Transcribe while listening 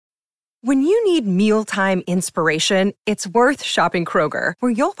When you need mealtime inspiration, it's worth shopping Kroger,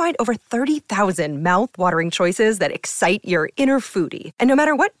 where you'll find over 30,000 mouth-watering choices that excite your inner foodie. And no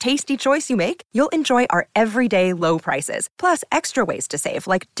matter what tasty choice you make, you'll enjoy our everyday low prices, plus extra ways to save,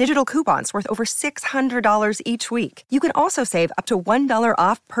 like digital coupons worth over $600 each week. You can also save up to $1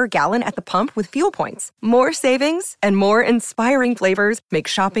 off per gallon at the pump with fuel points. More savings and more inspiring flavors make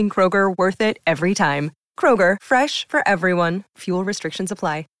shopping Kroger worth it every time. Kroger, fresh for everyone. Fuel restrictions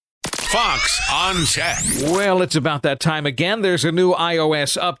apply. Fox on Tech. Well, it's about that time again. There's a new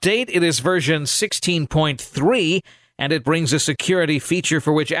iOS update. It is version 16.3, and it brings a security feature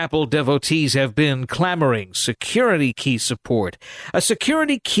for which Apple devotees have been clamoring: security key support. A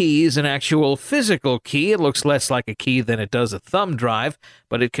security key is an actual physical key. It looks less like a key than it does a thumb drive,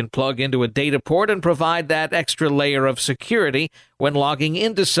 but it can plug into a data port and provide that extra layer of security when logging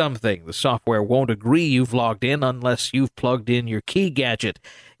into something. The software won't agree you've logged in unless you've plugged in your key gadget.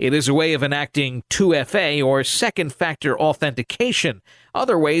 It is a way of enacting 2FA, or second-factor authentication.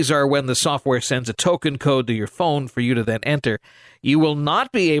 Other ways are when the software sends a token code to your phone for you to then enter. You will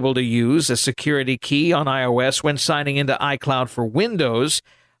not be able to use a security key on iOS when signing into iCloud for Windows.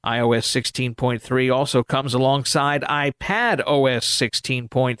 iOS 16.3 also comes alongside iPad OS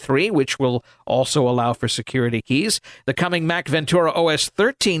 16.3, which will also allow for security keys. The coming Mac Ventura OS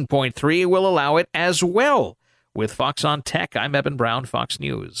 13.3 will allow it as well. With Fox on Tech, I'm Eben Brown, Fox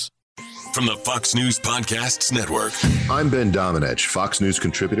News. From the Fox News Podcasts Network. I'm Ben Domenech, Fox News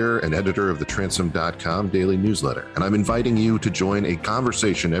contributor and editor of the Transom.com daily newsletter, and I'm inviting you to join a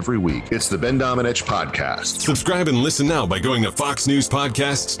conversation every week. It's the Ben Domenech Podcast. Subscribe and listen now by going to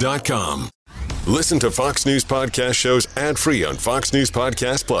foxnewspodcasts.com. Listen to Fox News Podcast shows ad-free on Fox News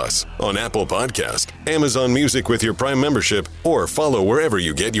Podcast Plus, on Apple Podcast, Amazon Music with your Prime membership, or follow wherever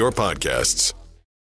you get your podcasts.